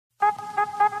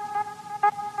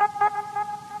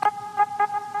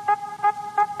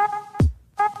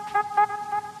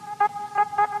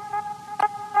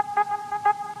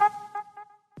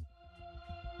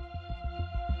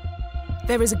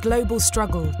There is a global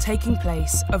struggle taking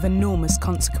place of enormous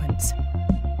consequence.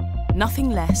 Nothing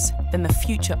less than the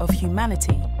future of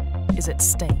humanity is at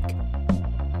stake.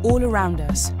 All around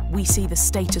us, we see the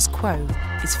status quo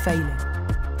is failing.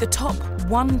 The top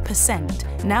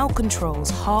 1% now controls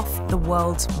half the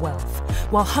world's wealth,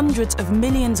 while hundreds of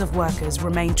millions of workers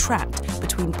remain trapped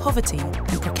between poverty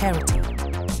and precarity.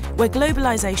 Where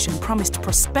globalization promised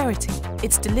prosperity,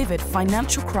 it's delivered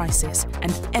financial crisis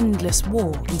and endless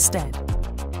war instead.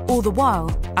 All the while,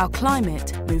 our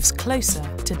climate moves closer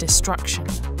to destruction.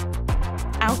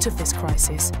 Out of this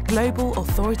crisis, global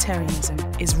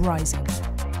authoritarianism is rising.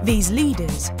 These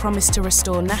leaders promise to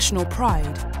restore national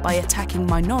pride by attacking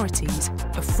minorities,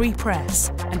 a free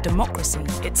press and democracy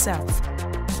itself.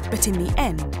 But in the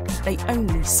end, they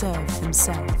only serve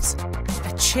themselves.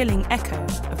 A chilling echo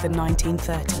of the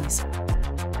 1930s.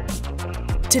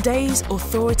 Today's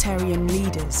authoritarian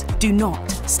leaders do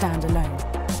not stand alone.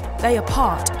 They are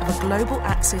part of a global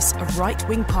axis of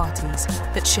right-wing parties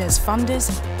that shares funders,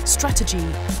 strategy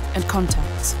and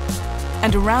contacts.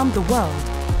 And around the world,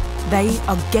 they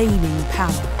are gaining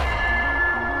power.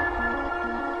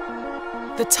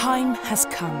 The time has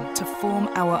come to form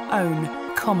our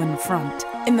own common front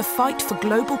in the fight for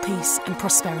global peace and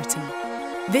prosperity.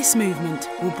 This movement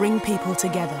will bring people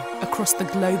together across the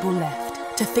global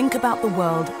left to think about the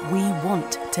world we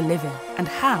want to live in and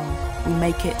how we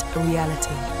make it a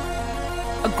reality.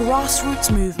 A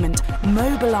grassroots movement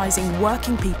mobilising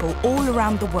working people all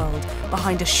around the world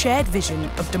behind a shared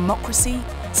vision of democracy,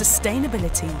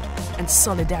 sustainability and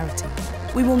solidarity.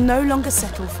 We will no longer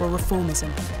settle for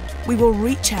reformism. We will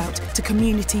reach out to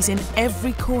communities in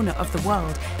every corner of the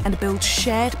world and build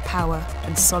shared power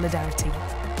and solidarity.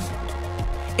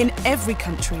 In every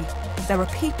country, there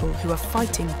are people who are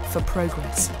fighting for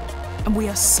progress, and we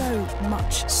are so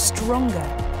much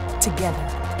stronger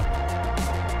together.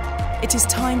 It is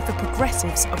time for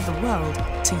progressives of the world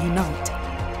to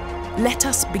unite. Let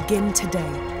us begin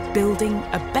today, building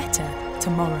a better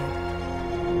tomorrow.